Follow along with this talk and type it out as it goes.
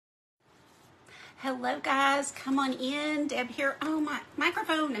Hello guys, come on in. Deb here. Oh, my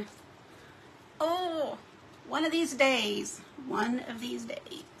microphone. Oh, one of these days.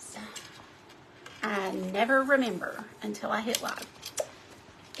 I never remember until I hit live.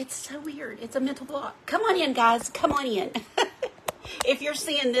 It's so weird. It's a mental block. Come on in, guys. Come on in. If you're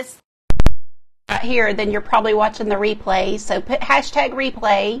seeing this right here, then you're probably watching the replay. So put hashtag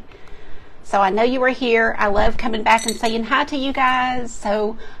replay. So I know you were here. I love coming back and saying hi to you guys.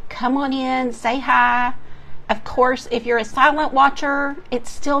 So come on in, say hi. Of course, if you're a silent watcher, it's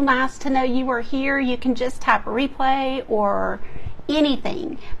still nice to know you were here. You can just type replay or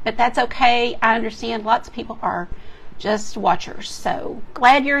anything, but that's okay. I understand lots of people are just watchers. So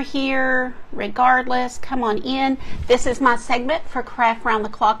glad you're here regardless. Come on in. This is my segment for Craft Round the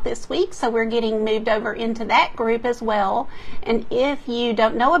Clock this week, so we're getting moved over into that group as well. And if you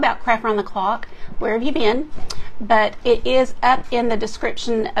don't know about Craft Round the Clock, where have you been? But it is up in the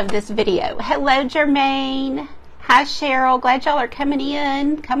description of this video. Hello, Jermaine. Hi, Cheryl. Glad y'all are coming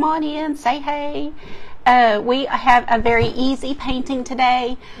in. Come on in. Say hey. We have a very easy painting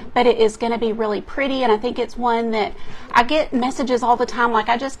today, but it is going to be really pretty, and I think it's one that I get messages all the time like,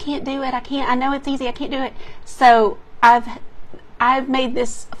 I just can't do it. I know it's easy. I can't do it. So I've made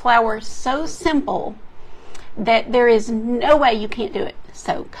this flower so simple that there is no way you can't do it.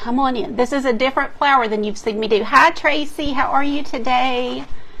 So come on in. This is a different flower than you've seen me do. Hi, Tracy. How are you today?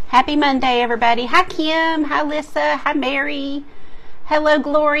 Happy Monday, everybody. Hi, Kim. Hi, Lissa. Hi, Mary. Hello,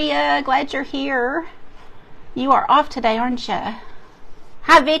 Gloria. Glad you're here. You are off today, aren't you?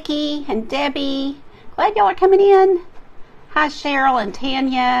 Hi, Vicki and Debbie. Glad y'all are coming in. Hi, Cheryl and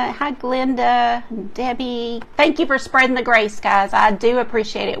Tanya. Hi, Glenda and Debbie. Thank you for spreading the grace, guys. I do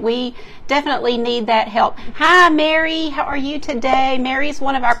appreciate it. We definitely need that help. Hi, Mary. How are you today? Mary's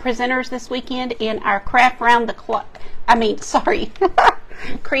one of our presenters this weekend in our Craft Round the Clock.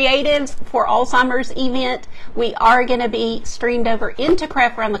 Creatives for Alzheimer's event. We are going to be streamed over into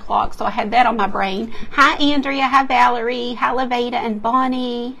Craft Round the Clock, so I had that on my brain. Hi, Andrea. Hi, Valerie. Hi, Laveda and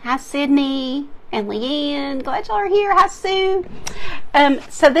Bonnie. Hi, Sydney and Leanne. Glad y'all are here. Hi, Sue.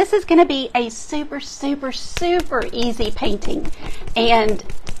 So this is going to be a super, super, super easy painting. And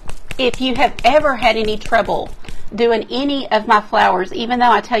if you have ever had any trouble doing any of my flowers, even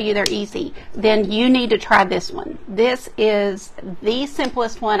though I tell you they're easy, then you need to try this one. This is the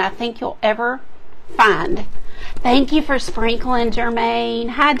simplest one I think you'll ever find. Thank you for sprinkling, Jermaine.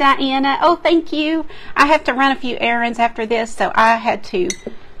 Hi, Diana. Oh, thank you. I have to run a few errands after this, so I had to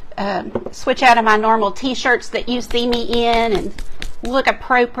switch out of my normal t-shirts that you see me in and look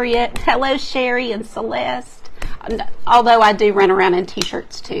appropriate. Hello, Sherry and Celeste. Although I do run around in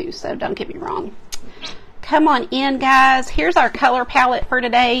t-shirts too, so don't get me wrong. Come on in, guys. Here's our color palette for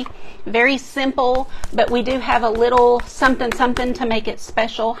today. Very simple, but we do have a little something to make it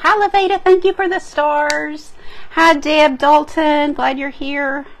special. Hi, Laveda. Thank you for the stars. Hi, Deb Dalton. Glad you're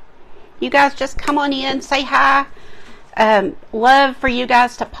here. You guys just come on in, say hi. Love for you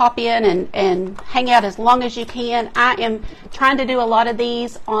guys to pop in and hang out as long as you can. I am trying to do a lot of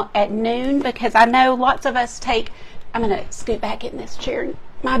these at noon because I know lots of us take... I'm going to scoot back in this chair.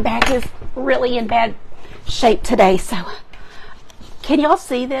 My back is really in bad shape today, so can y'all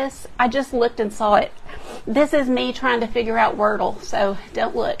see this? I just looked and saw it. This is me trying to figure out Wordle, so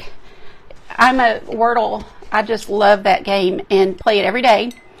don't look. I'm a Wordle. I just love that game and play it every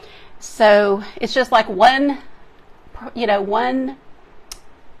day. So it's just like one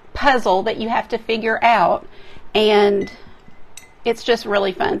puzzle that you have to figure out, and it's just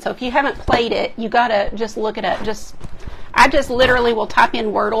really fun. So if you haven't played it, you gotta just look it up. I just literally will type in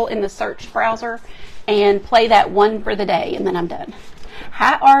Wordle in the search browser and play that one for the day, and then I'm done.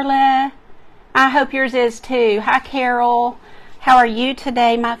 Hi, Arla. I hope yours is too. Hi, Carol. How are you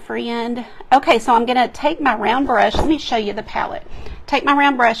today, my friend? Okay, so I'm going to take my round brush. Let me show you the palette. Take my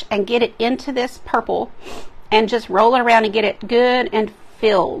round brush and get it into this purple and just roll it around and get it good and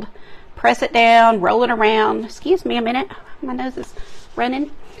filled. Press it down, roll it around. Excuse me a minute. My nose is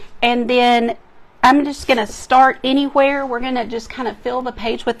running. And then I'm just going to start anywhere. We're going to just kind of fill the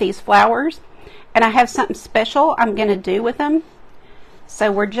page with these flowers. And I have something special I'm going to do with them. So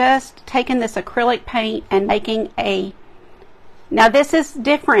we're just taking this acrylic paint and making a... Now this is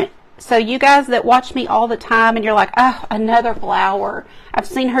different. So you guys that watch me all the time and you're like, oh, another flower. I've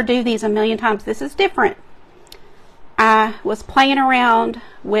seen her do these a million times. This is different. I was playing around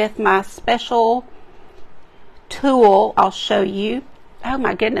with my special tool. I'll show you. Oh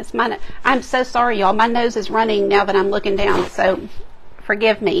my goodness. I'm so sorry, y'all. My nose is running now that I'm looking down. So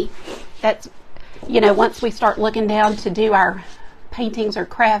forgive me. That's... once we start looking down to do our paintings or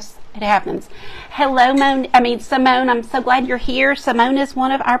crafts, It happens. Hello, Simone. I'm so glad you're here. Simone is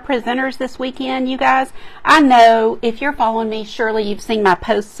one of our presenters this weekend, you guys. I know if you're following me, surely you've seen my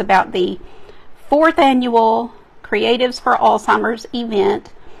posts about the 4th annual Creatives for Alzheimer's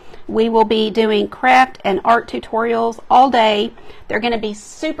event. We will be doing craft and art tutorials all day. They're going to be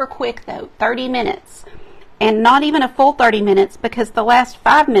super quick though, 30 minutes. And not even a full 30 minutes, because the last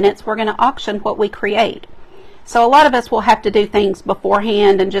 5 minutes we're going to auction what we create. So a lot of us will have to do things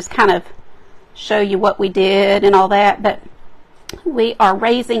beforehand and just kind of show you what we did and all that. But we are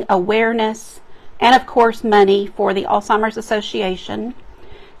raising awareness and, of course, money for the Alzheimer's Association.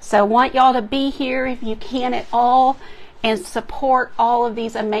 So I want y'all to be here if you can at all and support all of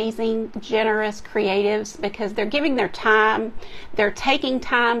these amazing, generous creatives, because they're giving their time. They're taking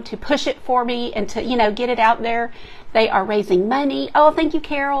time to push it for me and to, get it out there. They are raising money. Oh, thank you,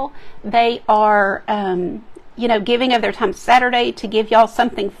 Carol. They are, giving of their time Saturday to give y'all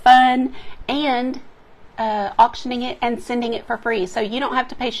something fun and auctioning it and sending it for free. So you don't have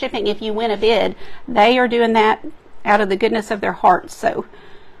to pay shipping if you win a bid. They are doing that out of the goodness of their hearts. So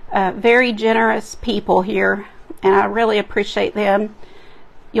very generous people here, and I really appreciate them.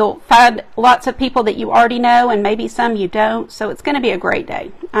 You'll find lots of people that you already know and maybe some you don't, so it's going to be a great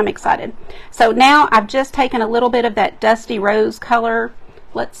day. I'm excited. So now I've just taken a little bit of that dusty rose color.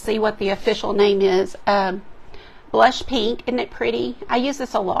 Let's see what the official name is. Blush pink. Isn't it pretty? I use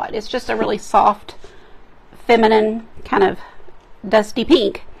this a lot. It's just a really soft, feminine, kind of dusty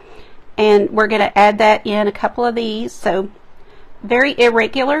pink. And we're going to add that in a couple of these. So very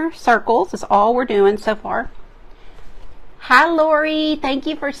irregular circles is all we're doing so far. Hi, Lori. Thank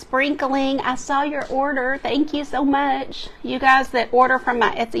you for sprinkling. I saw your order. Thank you so much. You guys that order from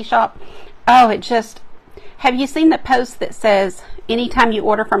my Etsy shop. Oh, have you seen the post that says, anytime you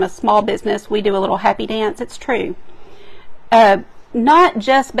order from a small business, we do a little happy dance? It's true. Not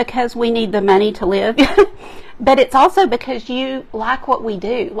just because we need the money to live, but it's also because you like what we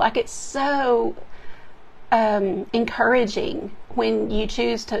do. Like, it's so encouraging when you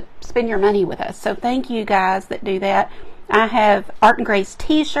choose to spend your money with us. So thank you guys that do that. I have Art and Grace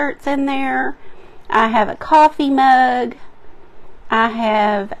t-shirts in there. I have a coffee mug. I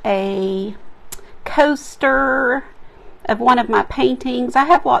have a coaster of one of my paintings. I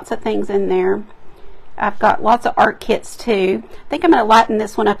have lots of things in there. I've got lots of art kits too. I think I'm going to lighten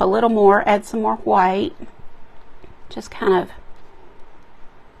this one up a little more, add some more white. Just kind of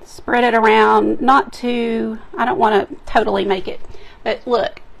spread it around. I don't want to totally make it. But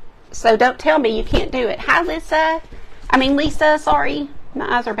look, so don't tell me you can't do it. Hi, Lisa, sorry.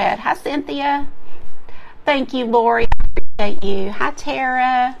 My eyes are bad. Hi, Cynthia. Thank you, Lori. I appreciate you. Hi,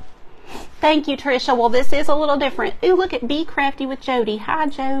 Tara. Thank you, Tricia. Well, this is a little different. Ooh, look at Be Crafty with Jody. Hi,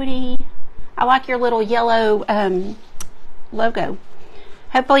 Jody. I like your little yellow logo.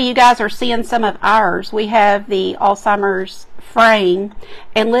 Hopefully you guys are seeing some of ours. We have the Alzheimer's frame.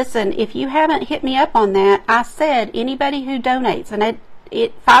 And listen, if you haven't hit me up on that, I said anybody who donates, and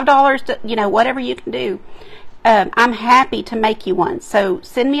it $5 to, whatever you can do, I'm happy to make you one. So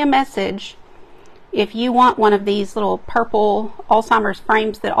send me a message if you want one of these little purple Alzheimer's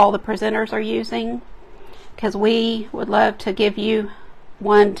frames that all the presenters are using, because we would love to give you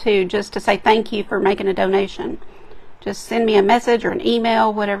one too, just to say thank you for making a donation. Just send me a message or an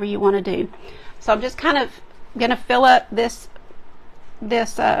email, whatever you want to do. So I'm just kind of going to fill up this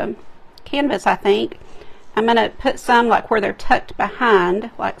canvas, I think. I'm going to put some like where they're tucked behind,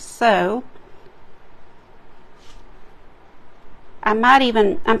 like so. I'm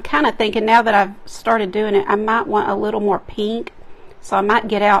kind of thinking now that I've started doing it, I might want a little more pink. So I might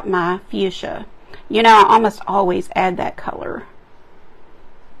get out my fuchsia. I almost always add that color.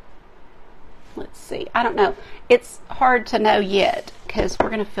 Let's see. I don't know. It's hard to know yet because we're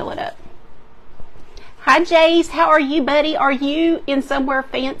going to fill it up. Hi, Jace. How are you, buddy? Are you in somewhere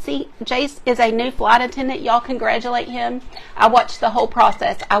fancy? Jace is a new flight attendant. Y'all congratulate him. I watched the whole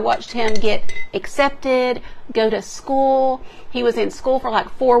process. I watched him get accepted, go to school. He was in school for like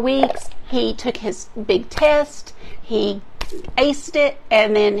 4 weeks. He took his big test. He aced it,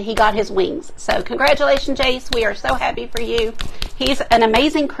 and then he got his wings. So congratulations, Jace. We are so happy for you. He's an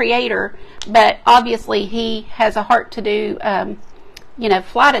amazing creator, but obviously he has a heart to do,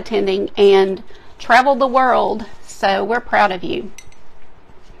 flight attending and travel the world. So we're proud of you.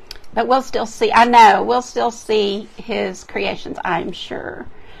 But we'll still see. I know we'll still see his creations, I'm sure.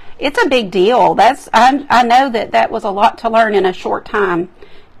 It's a big deal. I know that was a lot to learn in a short time.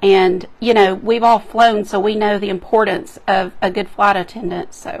 And, we've all flown, so we know the importance of a good flight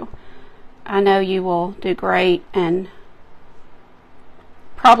attendant. So I know you will do great, and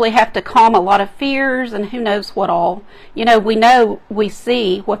probably have to calm a lot of fears and who knows what all. You know we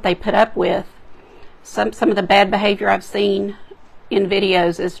see what they put up with. Some of the bad behavior I've seen in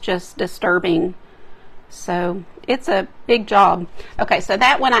videos is just disturbing. So it's a big job. Okay, so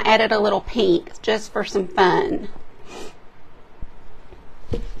that one I added a little pink just for some fun.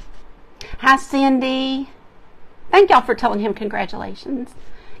 Hi, Cindy. Thank y'all for telling him congratulations.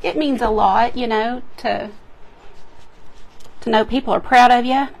 It means a lot, you know, to know people are proud of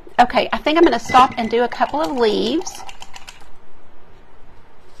you. Okay, I think I'm going to stop and do a couple of leaves.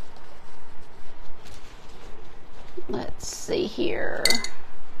 Let's see here.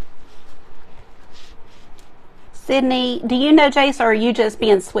 Sydney, do you know Jace, or are you just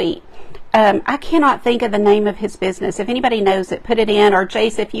being sweet? I cannot think of the name of his business. If anybody knows it, put it in. Or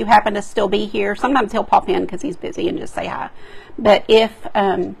Jace, if you happen to still be here, sometimes he'll pop in because he's busy and just say hi. But if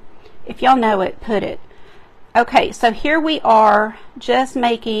y'all know it, put it. Okay, so here we are just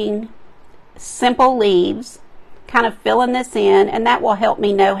making simple leaves, kind of filling this in, and that will help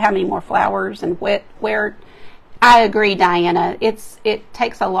me know how many more flowers and where. I agree, Diana. It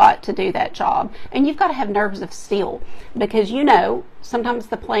takes a lot to do that job. And you've got to have nerves of steel because, you know, sometimes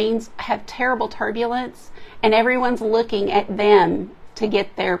the planes have terrible turbulence and everyone's looking at them to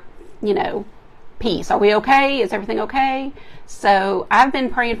get their, you know, peace. Are we okay? Is everything okay? So I've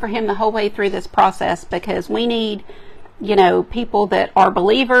been praying for him the whole way through this process because we need, you know, people that are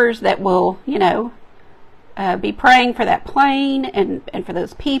believers that will, you know, be praying for that plane and for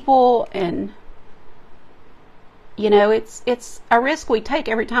those people. And you know, it's a risk we take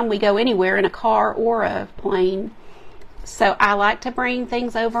every time we go anywhere in a car or a plane. So I like to bring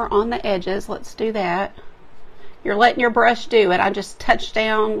things over on the edges. Let's do that. You're letting your brush do it. I just touched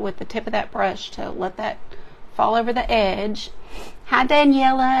down with the tip of that brush to let that fall over the edge. Hi,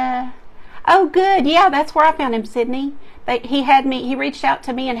 Daniela. Oh, good. Yeah, that's where I found him, Sydney. He reached out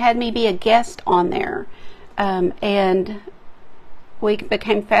to me and had me be a guest on there. And we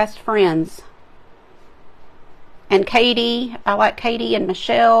became fast friends. And Katie, I like Katie and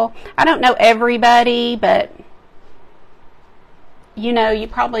Michelle. I don't know everybody, but you know, you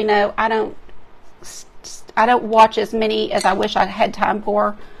probably know I don't watch as many as I wish I had time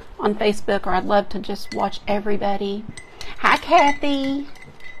for on Facebook, or I'd love to just watch everybody. Hi, Kathy.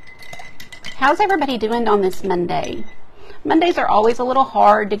 How's everybody doing on this Monday? Mondays are always a little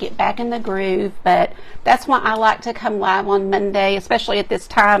hard to get back in the groove, but that's why I like to come live on Monday, especially at this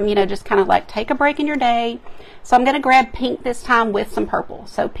time, you know, just kind of like take a break in your day. So I'm going to grab pink this time with some purple.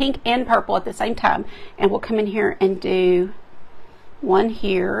 So pink and purple at the same time. And we'll come in here and do one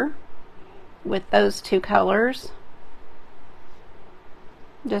here with those two colors.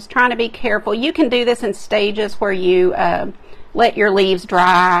 Just trying to be careful. You can do this in stages where you let your leaves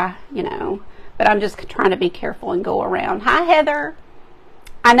dry, you know. But I'm just trying to be careful and go around. Hi, Heather.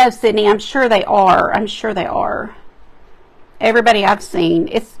 I know, Sydney. I'm sure they are. I'm sure they are. Everybody I've seen,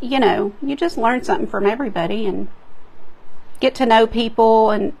 it's, you know, you just learn something from everybody and get to know people.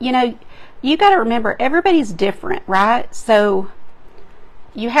 And, you know, you got to remember, everybody's different, right? So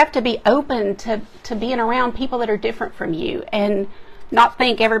you have to be open to being around people that are different from you and not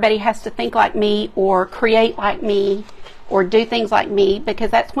think everybody has to think like me or create like me or do things like me,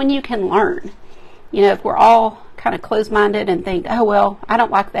 because that's when you can learn. You know, if we're all kind of closed-minded and think, oh, well, I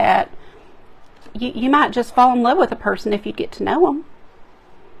don't like that, you might just fall in love with a person if you get to know them.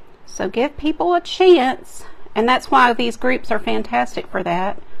 So give people a chance, and that's why these groups are fantastic for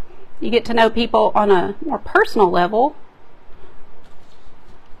that. You get to know people on a more personal level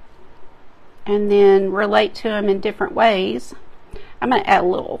and then relate to them in different ways. I'm going to add a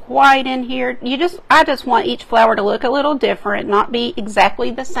little white in here. I just want each flower to look a little different, not be exactly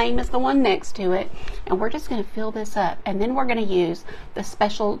the same as the one next to it. And we're just going to fill this up, and then we're going to use the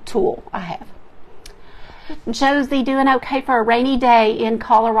special tool I have. Josie, doing okay for a rainy day in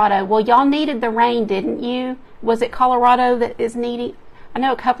Colorado. Well, y'all needed the rain, didn't you? Was it Colorado that is needing? I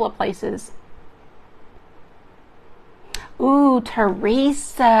know a couple of places. Ooh,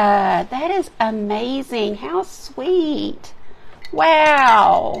 Teresa, that is amazing. How sweet.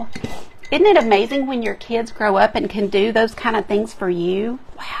 Wow. Isn't it amazing when your kids grow up and can do those kind of things for you?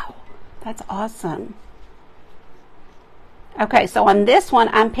 Wow, that's awesome. Okay, so on this one,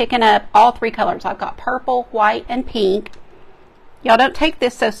 I'm picking up all three colors. I've got purple, white, and pink. Y'all don't take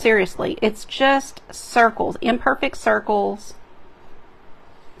this so seriously. It's just circles, imperfect circles.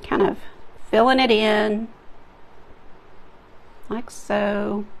 Kind of filling it in, like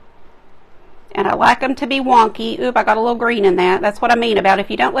so. And I like them to be wonky. Oop, I got a little green in that. That's what I mean about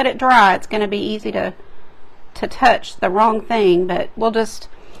if you don't let it dry, it's going to be easy to touch the wrong thing. But we'll just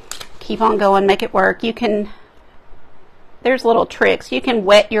keep on going, make it work. You can there's little tricks. You can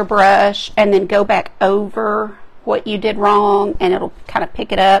wet your brush and then go back over what you did wrong and it'll kind of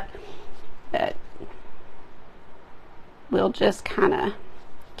pick it up. But we'll just kind of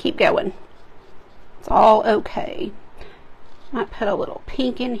keep going. It's all okay. Might put a little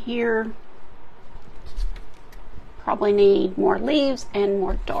pink in here. Probably need more leaves and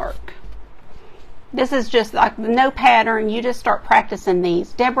more dark. This is just like no pattern. You just start practicing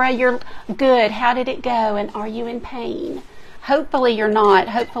these. Deborah, you're good. How did it go? And are you in pain? Hopefully you're not.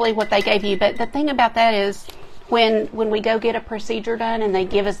 Hopefully what they gave you. But the thing about that is when we go get a procedure done and they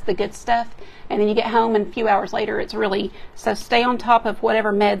give us the good stuff, and then you get home and a few hours later, it's really, so stay on top of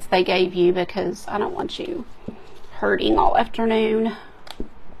whatever meds they gave you because I don't want you hurting all afternoon.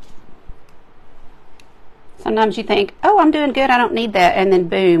 Sometimes you think, oh, I'm doing good, I don't need that, and then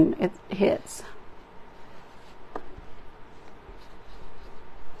boom, it hits.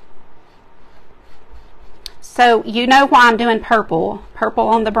 So you know why I'm doing purple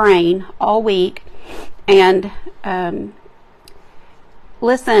on the brain all week. And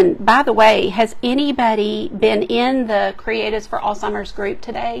listen, by the way, has anybody been in the Creatives for Alzheimer's group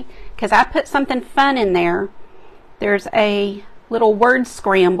today? Because I put something fun in there. There's a little word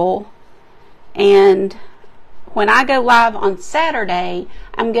scramble, and when I go live on Saturday,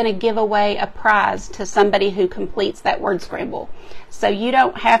 I'm going to give away a prize to somebody who completes that word scramble. So you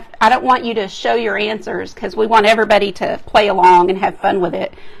don't have, I don't want you to show your answers because we want everybody to play along and have fun with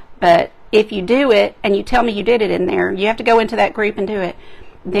it. But if you do it and you tell me you did it in there, you have to go into that group and do it,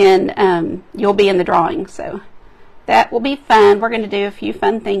 then you'll be in the drawing. So that will be fun. We're going to do a few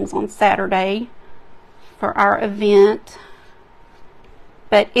fun things on Saturday for our event.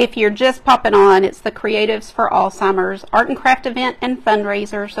 But if you're just popping on, it's the Creatives for Alzheimer's art and craft event and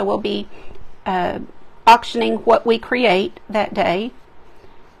fundraiser. So we'll be auctioning what we create that day.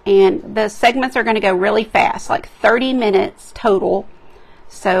 And the segments are going to go really fast, like 30 minutes total.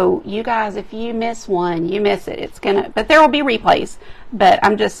 So you guys, if you miss one, you miss it. It's going to, but there will be replays. But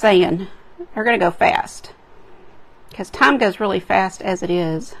I'm just saying, they're going to go fast. Because time goes really fast as it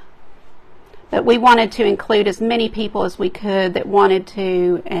is. But we wanted to include as many people as we could that wanted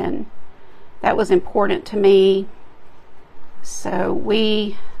to, and that was important to me. So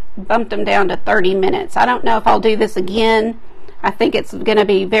we bumped them down to 30 minutes. I don't know if I'll do this again. I think it's going to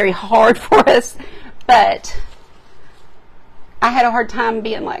be very hard for us, but I had a hard time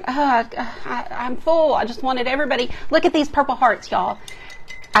being like, oh, I'm full. I just wanted everybody. Look at these purple hearts, y'all.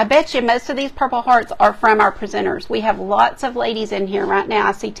 I bet you most of these purple hearts are from our presenters. We have lots of ladies in here right now.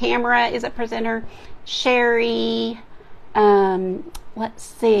 I see Tamara is a presenter. Sherry. Let's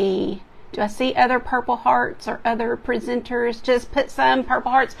see. Do I see other purple hearts or other presenters? Just put some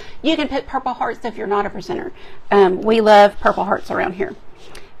purple hearts. You can put purple hearts if you're not a presenter. We love purple hearts around here.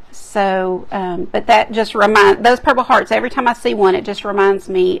 So, but that just reminds, those purple hearts, every time I see one, it just reminds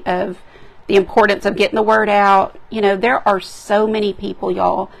me of the importance of getting the word out. You know, there are so many people,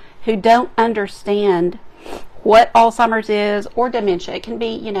 y'all, who don't understand what Alzheimer's is or dementia. It can be,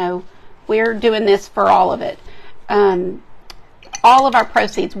 you know, we're doing this for all of it. All of our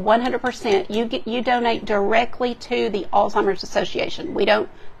proceeds, 100%, you donate directly to the Alzheimer's Association. We don't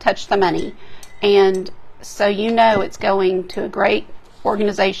touch the money. And so you know it's going to a great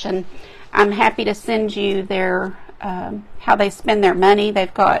organization. I'm happy to send you their how they spend their money.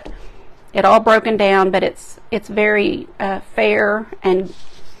 They've got it all broken down, but it's very fair and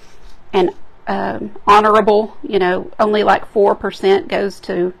honorable. You know, only like 4% goes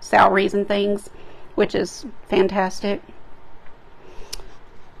to salaries and things, which is fantastic.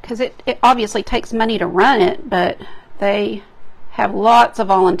 Because it obviously takes money to run it, but they have lots of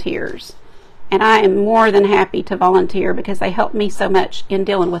volunteers. And I am more than happy to volunteer because they help me so much in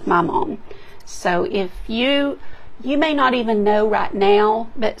dealing with my mom. So if you may not even know right now,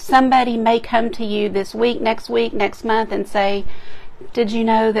 but somebody may come to you this week, next month, and say, did you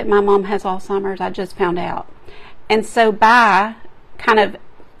know that my mom has Alzheimer's? I just found out. And so by kind of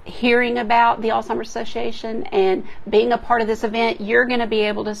hearing about the Alzheimer's Association and being a part of this event, you're going to be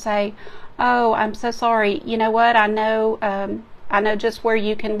able to say, oh, I'm so sorry. You know what? I know just where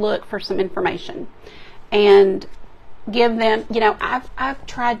you can look for some information. And give them, you know, I've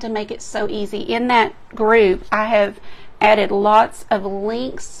tried to make it so easy. In that group, I have added lots of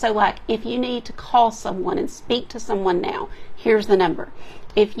links. So like if you need to call someone and speak to someone now, here's the number.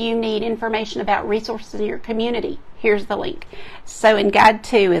 If you need information about resources in your community, here's the link. So in Guide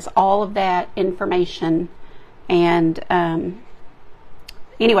 2 is all of that information. And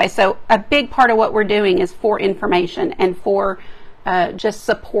anyway, so a big part of what we're doing is for information and for just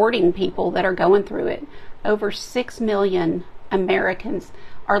supporting people that are going through it. Over 6 million Americans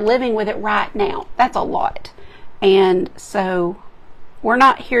are living with it right now. That's a lot. And so we're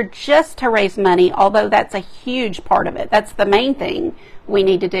not here just to raise money, although that's a huge part of it. That's the main thing we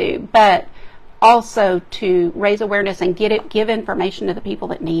need to do, but also to raise awareness and give information to the people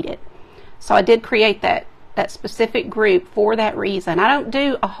that need it. So I did create that specific group for that reason. I don't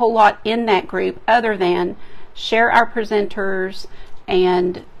do a whole lot in that group other than share our presenters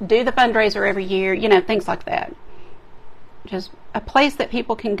and do the fundraiser every year, you know, things like that. Just a place that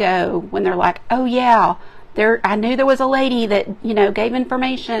people can go when they're like, oh yeah, I knew there was a lady that, you know, gave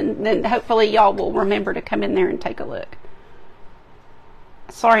information. Then hopefully y'all will remember to come in there and take a look.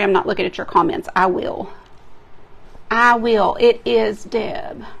 Sorry, I'm not looking at your comments. I will. It is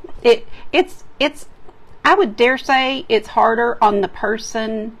Deb. It's I would dare say it's harder on the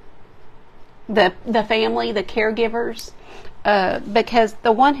person, the family, the caregivers, because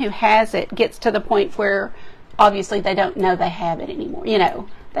the one who has it gets to the point where obviously they don't know they have it anymore. You know,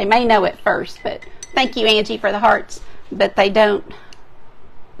 they may know it first, but thank you, Angie, for the hearts, but they don't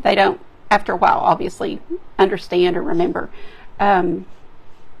after a while obviously understand or remember.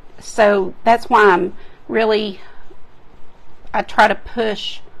 So that's why I try to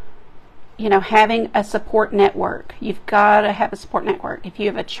push, you know, having a support network. You've got to have a support network. If you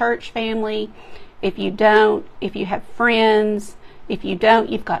have a church family, if you don't, if you have friends, if you don't,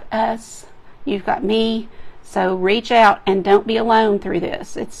 you've got us, you've got me. So reach out and don't be alone through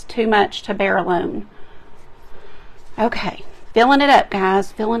this. It's too much to bear alone. Okay, filling it up,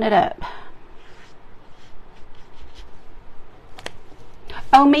 guys, filling it up.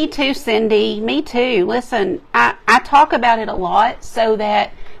 Oh, me too, Cindy. Me too. Listen, I talk about it a lot so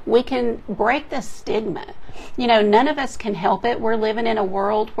that we can break the stigma. You know, none of us can help it. We're living in a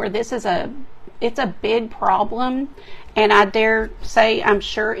world where it's a big problem. And I dare say, I'm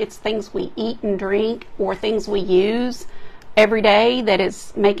sure it's things we eat and drink or things we use every day that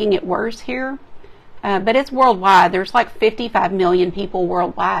is making it worse here. But it's worldwide. There's like 55 million people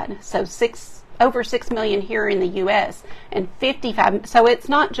worldwide. So over 6 million here in the U.S. and 55. So it's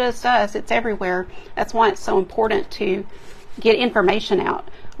not just us, it's everywhere. That's why it's so important to get information out.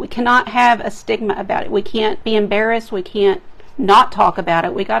 We cannot have a stigma about it. We can't be embarrassed. We can't not talk about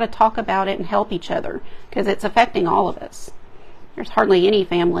it. We got to talk about it and help each other because it's affecting all of us. There's hardly any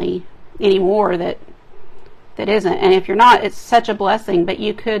family anymore that isn't. And if you're not, it's such a blessing, but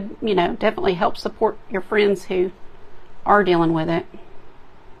you could, you know, definitely help support your friends who are dealing with it.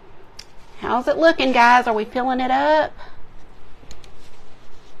 How's it looking, guys? Are we filling it up?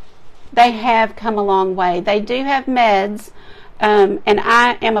 They have come a long way. They do have meds, and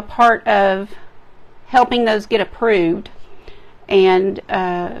I am a part of helping those get approved. And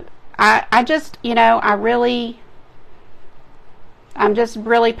I just, you know, I'm just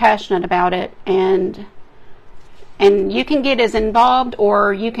really passionate about it. And you can get as involved,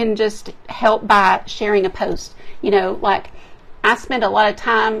 or you can just help by sharing a post. You know, like, I spend a lot of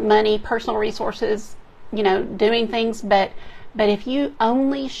time, money, personal resources, you know, doing things, but if you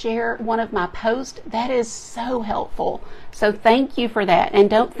only share one of my posts, that is so helpful. So thank you for that. And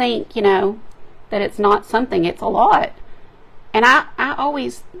don't think, you know, that it's not something. It's a lot. And I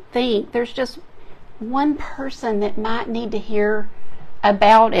always think there's just one person that might need to hear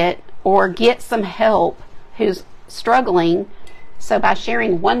about it or get some help who's struggling. So by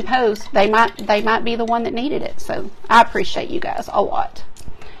sharing one post, they might be the one that needed it. So I appreciate you guys a lot.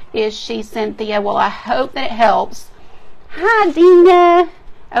 Is she Cynthia? Well, I hope that it helps. Hi, Dina.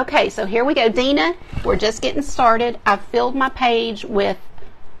 Okay, so here we go. Dina, we're just getting started. I've filled my page with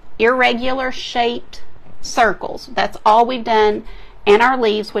irregular shaped circles. That's all we've done. And our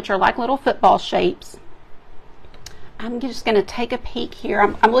leaves, which are like little football shapes. I'm just going to take a peek here.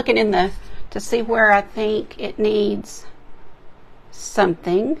 I'm looking to see where I think it needs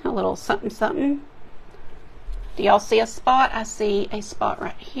something, a little something. Do y'all see a spot? I see a spot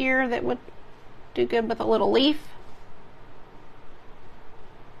right here that would do good with a little leaf.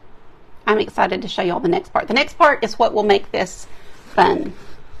 I'm excited to show y'all the next part. The next part is what will make this fun.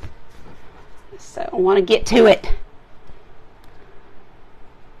 So I want to get to it.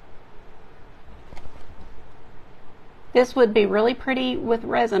 This would be really pretty with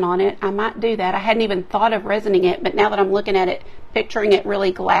resin on it. I might do that. I hadn't even thought of resining it, but now that I'm looking at it, picturing it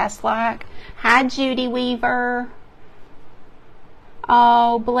really glass-like. Hi, Judy Weaver.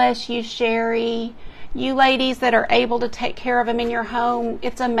 Oh, bless you, Sherry. You ladies that are able to take care of them in your home,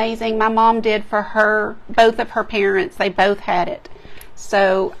 it's amazing. My mom did for both of her parents. They both had it.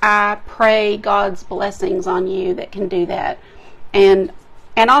 So I pray God's blessings on you that can do that. And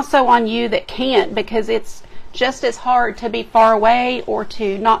also on you that can't, because it's just as hard to be far away or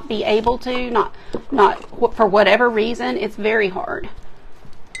to not be able to, not for whatever reason. It's very hard.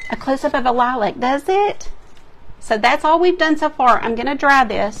 A close-up of a lilac, does it? So that's all we've done so far. I'm going to dry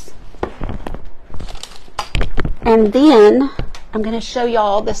this. And then I'm going to show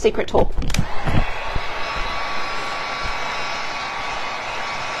y'all the secret tool.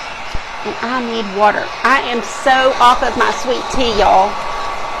 And I need water. I am so off of my sweet tea, y'all.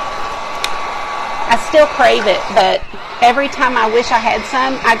 I still crave it, but every time I wish I had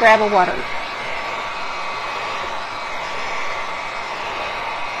some, I grab a water.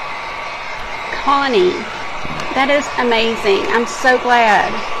 Connie, that is amazing. I'm so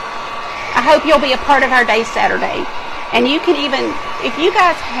glad. I hope you'll be a part of our day Saturday. And you can even, if you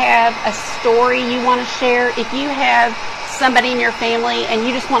guys have a story you want to share, if you have somebody in your family and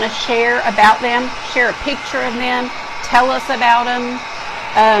you just want to share about them, share a picture of them, tell us about them,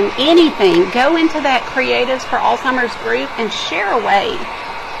 anything, go into that Creatives for Alzheimer's group and share away.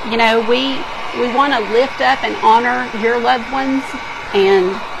 You know, we want to lift up and honor your loved ones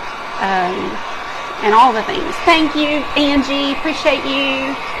and all the things. Thank you, Angie. Appreciate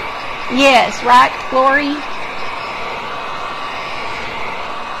you. Yes, right, Lori?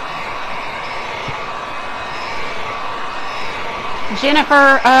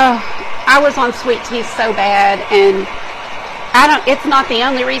 Jennifer, I was on sweet tea so bad, and it's not the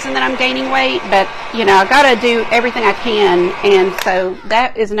only reason that I'm gaining weight, but, you know, I got to do everything I can, and so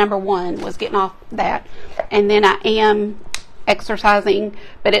that is number one, was getting off that. And then I am exercising,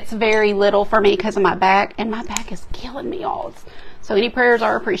 but it's very little for me because of my back, and my back is killing me, all. So any prayers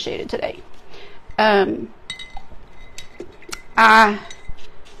are appreciated today. I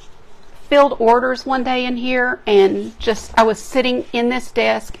filled orders one day in here, and I was sitting in this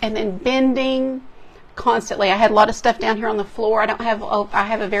desk and then bending constantly. I had a lot of stuff down here on the floor. I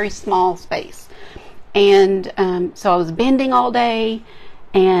have a very small space, and so I was bending all day,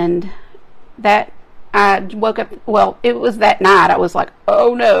 and that I woke up, well, it was that night, I was like,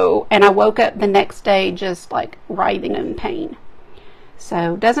 oh no, and I woke up the next day just like writhing in pain.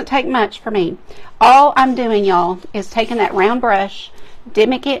 So it doesn't take much for me. All I'm doing, y'all, is taking that round brush,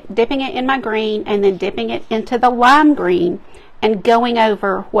 dipping it in my green, and then dipping it into the lime green and going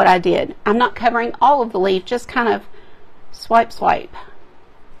over what I did. I'm not covering all of the leaf, just kind of swipe.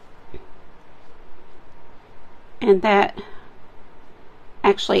 And that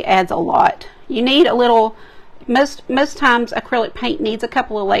actually adds a lot. You need a little, most times acrylic paint needs a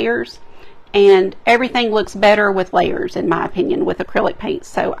couple of layers, and everything looks better with layers, in my opinion, with acrylic paint.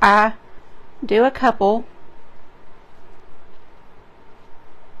 So I do a couple,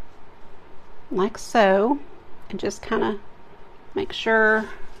 like so, and just kind of make sure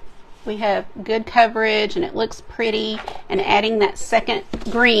we have good coverage and it looks pretty, and adding that second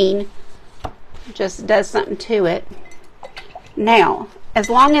green just does something to it. Now, as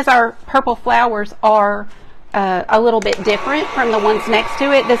long as our purple flowers are a little bit different from the ones next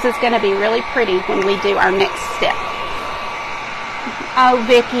to it, this is going to be really pretty when we do our next step. Oh,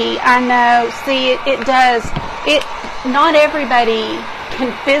 Vicki, I know. See, it does. Not everybody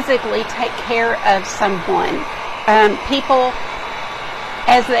can physically take care of someone. People,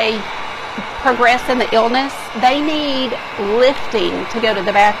 as they progress in the illness, they need lifting to go to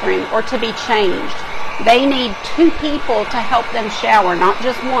the bathroom or to be changed. They need 2 people to help them shower, not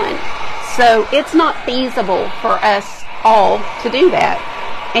just one. So it's not feasible for us all to do that.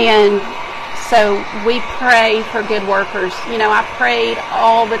 And so we pray for good workers. You know, I prayed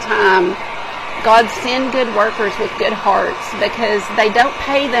all the time, God, send good workers with good hearts, because they don't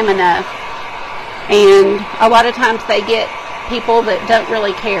pay them enough. And a lot of times they get people that don't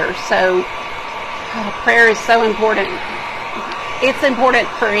really care. So prayer is so important. It's important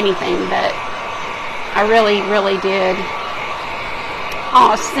for anything, but I really, really did.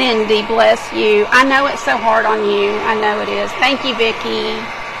 Oh, Cindy, bless you. I know it's so hard on you. I know it is. Thank you, Vicki.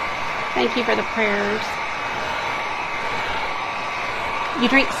 Thank you for the prayers. You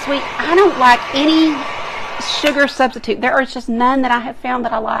drink sweet. I don't like any sugar substitute. There is just none that I have found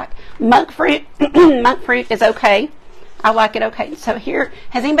that I like. Monk fruit. Monk fruit is okay. I like it okay. So here,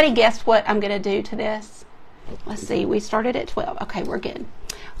 has anybody guessed what I'm going to do to this? Let's see. We started at 12. Okay, we're good.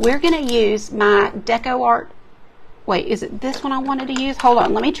 We're going to use my DecoArt. Wait, is it this one I wanted to use? Hold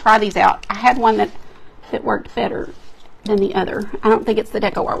on, let me try these out. I had one that worked better than the other. I don't think it's the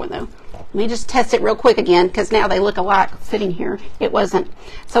DecoArt one, though. Let me just test it real quick again, because now they look alike sitting here. It wasn't.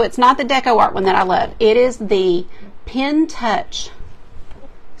 So it's not the DecoArt one that I love. It is the Pen Touch.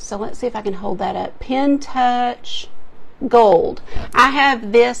 So let's see if I can hold that up. Pen Touch Gold. I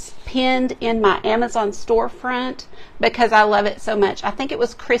have this pinned in my Amazon storefront because I love it so much. I think it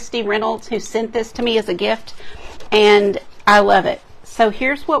was Christy Reynolds who sent this to me as a gift, and I love it. So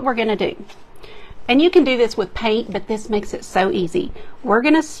here's what we're going to do. And you can do this with paint, but this makes it so easy. We're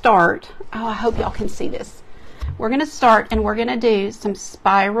going to start, oh, I hope y'all can see this. we're going to start and we're going to do some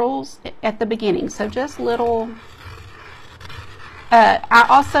spirals at the beginning. So just little, I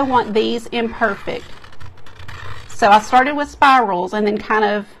also want these imperfect. So I started with spirals and then kind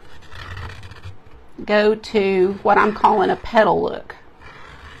of go to what I'm calling a petal look.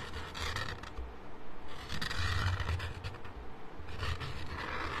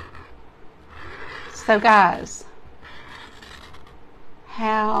 So guys,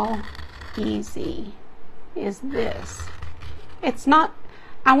 how easy is this? It's not,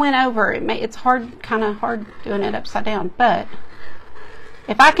 I went over it, it's hard, kind of hard doing it upside down, but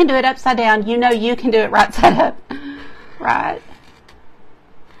if I can do it upside down, you know you can do it right side up, right?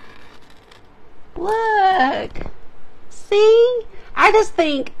 Look, see? I just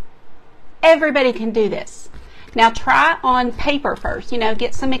think everybody can do this. Now try on paper first, you know,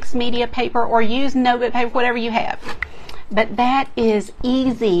 get some mixed media paper or use notebook paper, whatever you have. But that is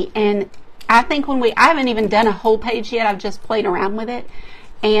easy, and I think when I haven't even done a whole page yet, I've just played around with it.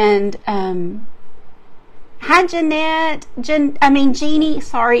 And hi Jeanette, Jeannie,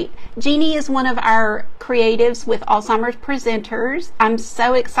 sorry. Jeannie is one of our creatives with Alzheimer's Presenters. I'm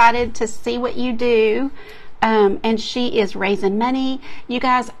so excited to see what you do. And she is raising money. You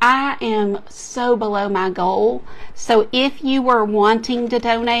guys, I am so below my goal. So if you were wanting to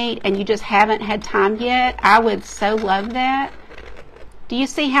donate and you just haven't had time yet, I would so love that. Do you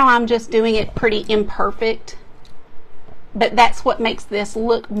see how I'm just doing it pretty imperfect? But that's what makes this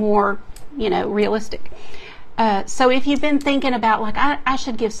look more, you know, realistic. So if you've been thinking about like, I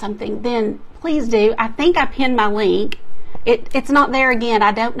should give something, then please do. I think I pinned my link. It's not there again.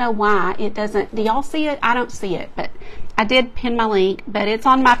 I don't know why it doesn't. Do y'all see it? I don't see it, but I did pin my link, but it's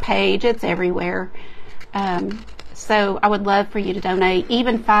on my page. It's everywhere. So I would love for you to donate.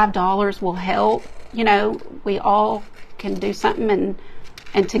 Even $5 will help. You know, we all can do something,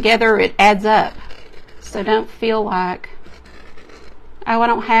 and together it adds up. So don't feel like, oh, I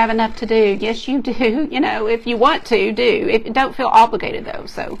don't have enough to do. Yes, you do. You know, if you want to, do. Don't feel obligated though.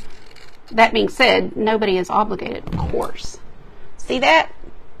 So that being said, nobody is obligated, of course. See that?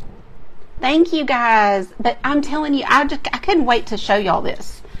 Thank you guys. But I'm telling you, I couldn't wait to show y'all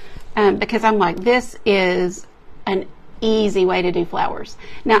this because I'm like, this is an easy way to do flowers.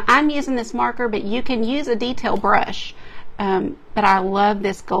 Now I'm using this marker, but you can use a detail brush. But I love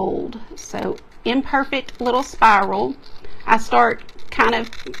this gold. So imperfect little spiral. I start kind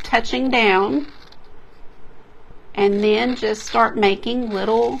of touching down and then just start making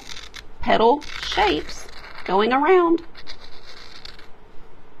little petal shapes going around.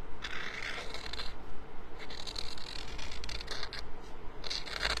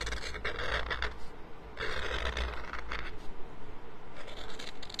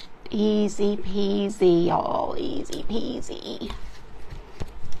 Easy peasy, y'all. Easy peasy.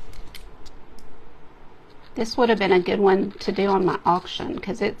 This would have been a good one to do on my auction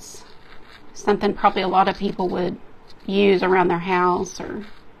because it's something probably a lot of people would use around their house or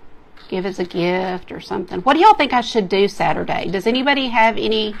give as a gift or something. What do y'all think I should do Saturday? Does anybody have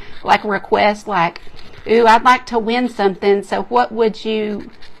any like requests like, ooh, I'd like to win something, so what do you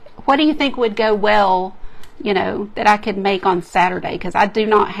think would go well, you know, that I could make on Saturday? Because I do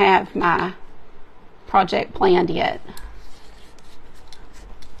not have my project planned yet.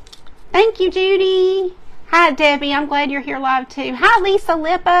 Thank you, Judy. Hi, Debbie. I'm glad you're here live too. Hi, Lisa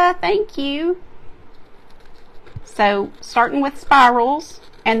Lippa. Thank you. So starting with spirals,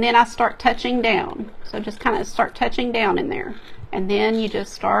 and then I start touching down. So just kind of start touching down in there. And then you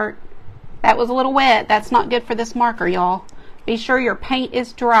just start. That was a little wet. That's not good for this marker, y'all. Be sure your paint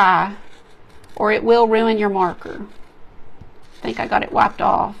is dry or it will ruin your marker. I think I got it wiped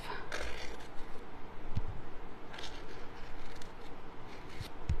off.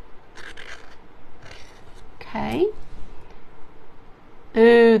 Okay.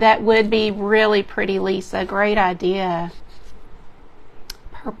 Ooh, that would be really pretty, Lisa. Great idea.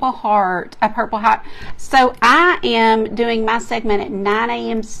 Purple heart, a purple heart. So I am doing my segment at 9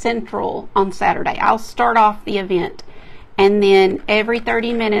 a.m. Central on Saturday. I'll start off the event, and then every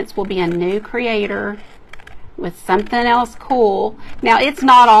 30 minutes will be a new creator with something else cool. Now, it's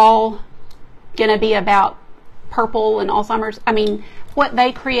not all gonna be about purple and Alzheimer's. I mean, what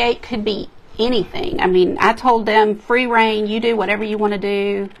they create could be anything. I mean, I told them free reign, you do whatever you want to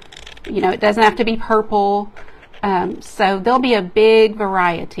do. You know, it doesn't have to be purple. So there'll be a big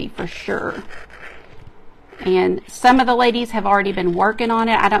variety for sure. And some of the ladies have already been working on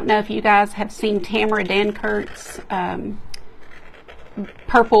it. I don't know if you guys have seen Tamara Dankert's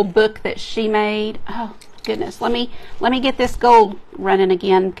purple book that she made. Oh goodness, let me get this gold running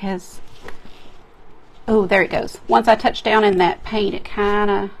again because, oh, there it goes. Once I touch down in that paint, it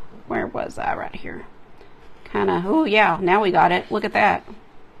kind of, where was I? Right here. kind of, oh yeah, now we got it. Look at that.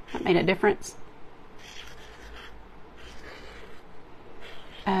 That made a difference.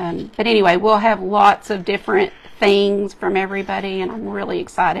 But anyway, we'll have lots of different things from everybody, and I'm really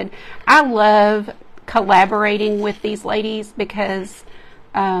excited. I love collaborating with these ladies because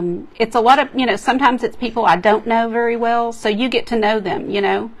it's a lot of, sometimes it's people I don't know very well, so you get to know them,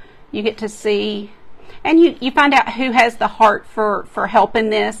 you get to see, and you find out who has the heart for helping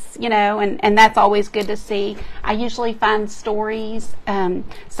this, and that's always good to see. I usually find stories.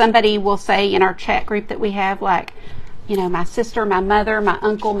 Somebody will say in our chat group that we have, like, my sister, my mother, my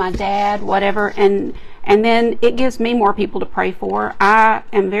uncle, my dad, whatever, and then it gives me more people to pray for. I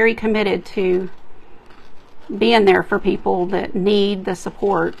am very committed to being there for people that need the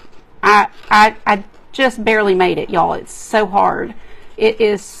support. I just barely made it, y'all. It's so hard. It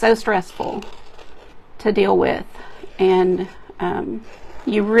is so stressful to deal with, and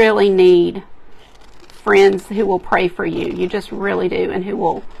you really need friends who will pray for you. You just really do, and who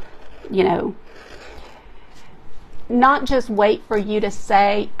will, not just wait for you to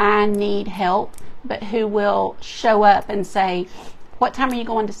say, I need help, but who will show up and say, what time are you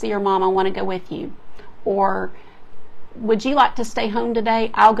going to see your mom? I want to go with you. Or, would you like to stay home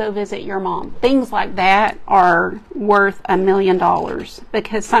today? I'll go visit your mom. Things like that are worth $1 million,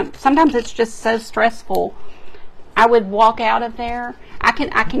 because sometimes it's just so stressful. I would walk out of there. I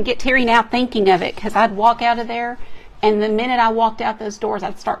can get teary now thinking of it, because I'd walk out of there, and the minute I walked out those doors,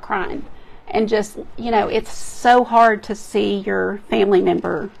 I'd start crying. And just, it's so hard to see your family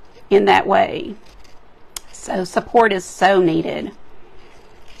member in that way. So support is so needed.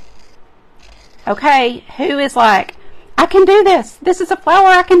 Okay, who is like, I can do this. This is a flower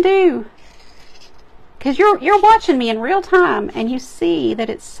I can do. Because you're watching me in real time, and you see that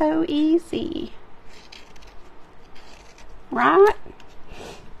it's so easy. Right?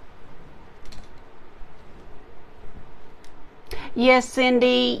 Yes,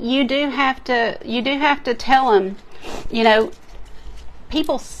 Cindy, you do have to tell them,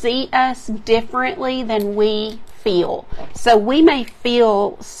 people see us differently than we feel. So we may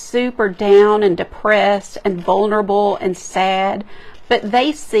feel super down and depressed and vulnerable and sad, but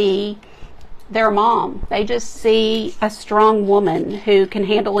they see their mom. They just see a strong woman who can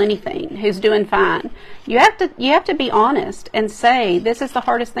handle anything, who's doing fine. You have to be honest and say, this is the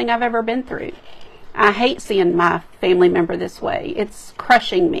hardest thing I've ever been through. I hate seeing my family member this way. It's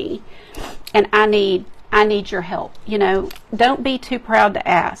crushing me, and I need your help. Don't be too proud to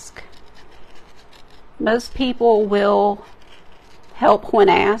ask. Most people will help when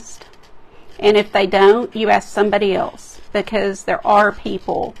asked, and if they don't, you ask somebody else, because there are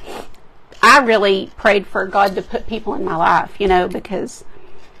people. I really prayed for God to put people in my life, because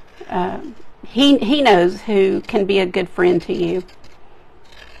He knows who can be a good friend to you.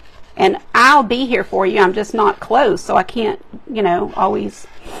 And I'll be here for you. I'm just not close, so I can't, always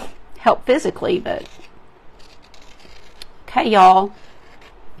help physically. But okay, y'all.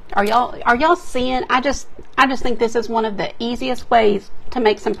 Are y'all seeing? I just think this is one of the easiest ways to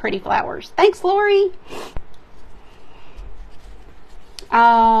make some pretty flowers. Thanks, Lori.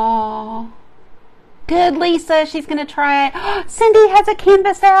 Oh, good, Lisa. She's gonna try it. Cindy has a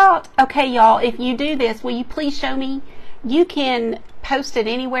canvas out. Okay, y'all. If you do this, will you please show me? You can post it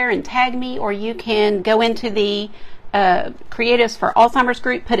anywhere and tag me, or you can go into the Creatives for Alzheimer's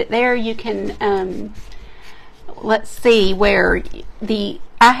group, put it there. You can, let's see,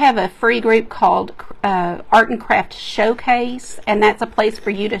 I have a free group called Art and Craft Showcase, and that's a place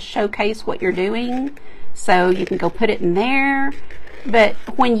for you to showcase what you're doing. So you can go put it in there. But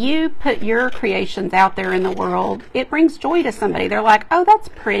when you put your creations out there in the world, it brings joy to somebody. They're like, oh, that's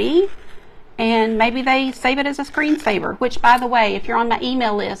pretty. And maybe they save it as a screensaver, which, by the way, if you're on my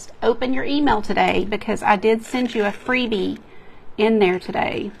email list, open your email today, because I did send you a freebie in there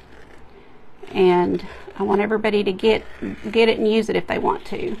today. And I want everybody to get it and use it if they want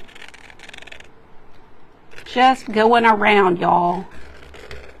to. Just going around, y'all.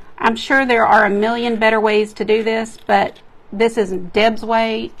 I'm sure there are a million better ways to do this, but this is Deb's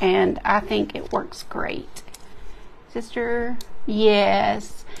way, and I think it works great. Sister,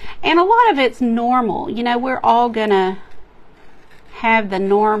 yes. And a lot of it's normal. We're all gonna have the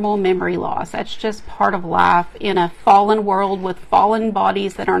normal memory loss. That's just part of life in a fallen world with fallen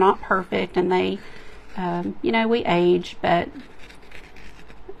bodies that are not perfect, and they, we age, but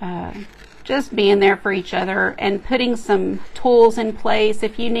just being there for each other and putting some tools in place.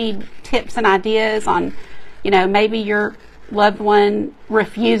 If you need tips and ideas on, maybe your loved one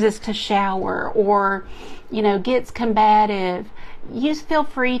refuses to shower, or, gets combative, you feel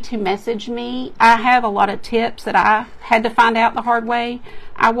free to message me. I have a lot of tips that I had to find out the hard way.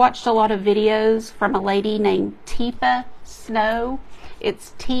 I watched a lot of videos from a lady named Teepa Snow.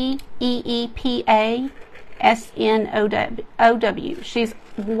 It's TeepaSnow. She's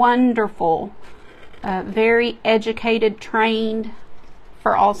wonderful, very educated, trained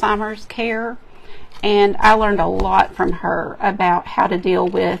for Alzheimer's care. And I learned a lot from her about how to deal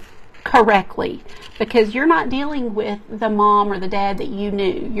with correctly, because you're not dealing with the mom or the dad that you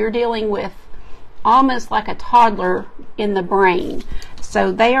knew. You're dealing with almost like a toddler in the brain.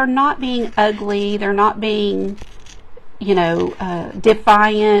 So they are not being ugly. They're not being,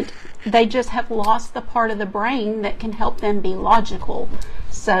 defiant. They just have lost the part of the brain that can help them be logical.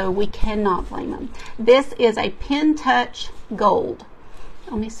 So we cannot blame them. This is a Pen Touch Gold.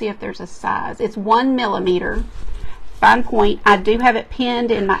 Let me see if there's a size. It's 1 millimeter. Fine point. I do have it pinned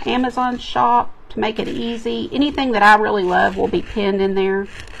in my Amazon shop to make it easy. Anything that I really love will be pinned in there.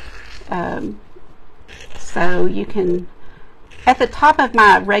 So you can, at the top of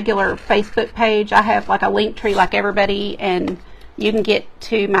my regular Facebook page, I have like a link tree like everybody, and you can get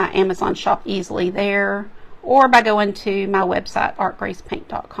to my Amazon shop easily there, or by going to my website,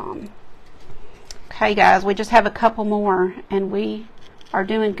 artgracepaint.com. Okay guys, we just have a couple more and we are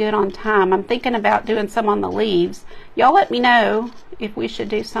doing good on time. I'm thinking about doing some on the leaves. Y'all let me know if we should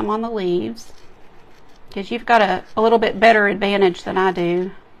do some on the leaves, because you've got a little bit better advantage than I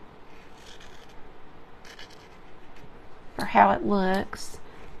do for how it looks.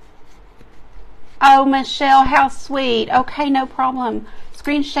 Oh, Michelle, how sweet. Okay, no problem.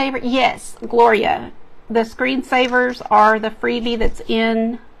 Screensaver, yes, Gloria. The screensavers are the freebie that's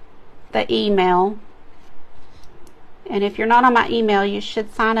in the email. And if you're not on my email, you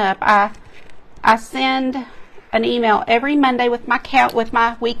should sign up. I send an email every Monday with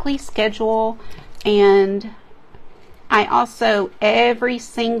my weekly schedule, and I also every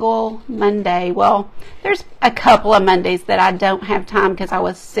single Monday, well, there's a couple of Mondays that I don't have time because I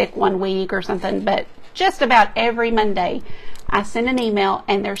was sick one week or something, but just about every Monday I send an email,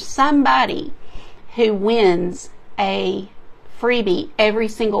 and there's somebody who wins a freebie every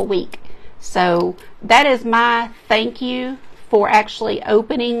single week. So that is my thank you for actually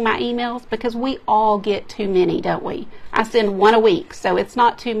opening my emails, because we all get too many, don't we? I send one a week, so it's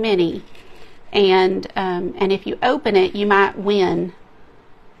not too many. And if you open it, you might win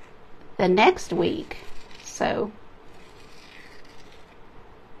the next week. So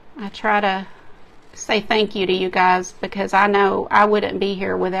I try to say thank you to you guys, because I know I wouldn't be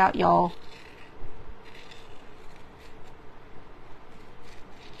here without y'all.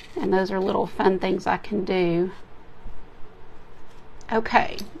 And those are little fun things I can do.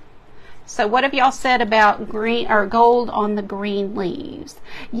 Okay. So what have y'all said about green or gold on the green leaves?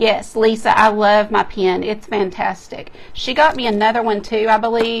 Yes, Lisa, I love my pen. It's fantastic. She got me another one too, I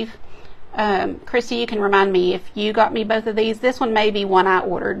believe. Christy, you can remind me if you got me both of these. This one may be one I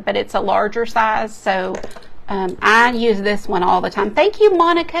ordered, but it's a larger size. So I use this one all the time. Thank you,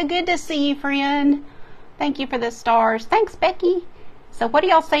 Monica. Good to see you, friend. Thank you for the stars. Thanks, Becky. So what are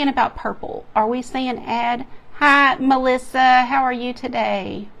y'all saying about purple? Are we saying add? Hi, Melissa. How are you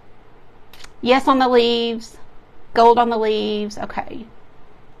today? Yes on the leaves. Gold on the leaves. Okay.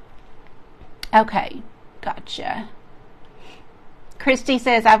 Okay. Gotcha. Christy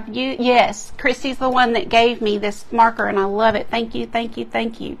says, yes, Christy's the one that gave me this marker, and I love it. Thank you, thank you,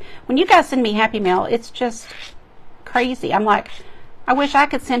 thank you. When you guys send me Happy Mail, it's just crazy. I'm like, I wish I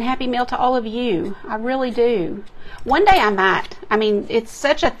could send Happy Mail to all of you. I really do. One day I might. I mean, it's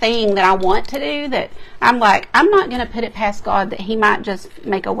such a thing that I want to do that I'm like, I'm not going to put it past God that He might just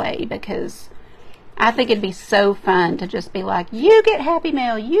make a way, because I think it'd be so fun to just be like, you get Happy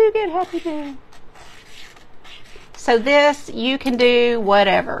Mail, you get Happy Mail. So this, you can do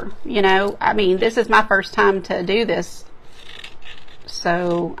whatever, you know. I mean, this is my first time to do this,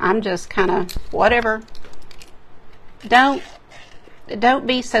 so I'm just kind of whatever. Don't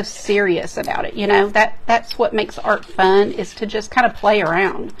be so serious about it, you know. That's what makes art fun, is to just kind of play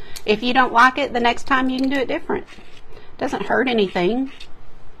around. If you don't like it, the next time you can do it different. It doesn't hurt anything.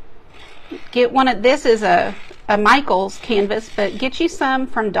 Get one of, this is a Michaels canvas, but get you some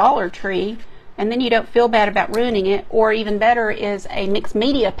from Dollar Tree, and then you don't feel bad about ruining it. Or even better is a mixed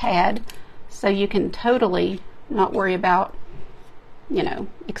media pad, so you can totally not worry about, you know,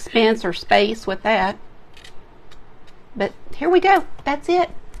 expense or space with that. But here we go. That's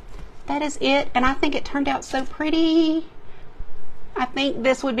it. That is it. And I think it turned out so pretty. I think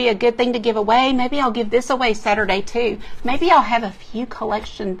this would be a good thing to give away. Maybe I'll give this away Saturday too. Maybe I'll have a few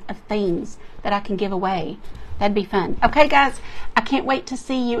collection of things that I can give away. That'd be fun. Okay, guys, I can't wait to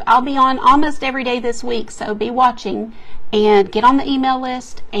see you. I'll be on almost every day this week, so be watching. and get on the email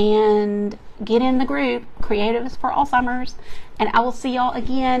list and get in the group, Creatives for Alzheimer's. And I will see y'all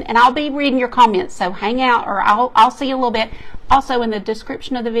again. And I'll be reading your comments, so hang out, or I'll see you a little bit. Also, in the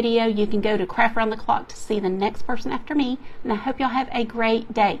description of the video, you can go to Craft Around the Clock to see the next person after me. And I hope y'all have a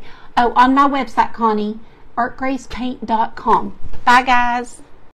great day. Oh, on my website, Connie, artgracepaint.com. Bye, guys.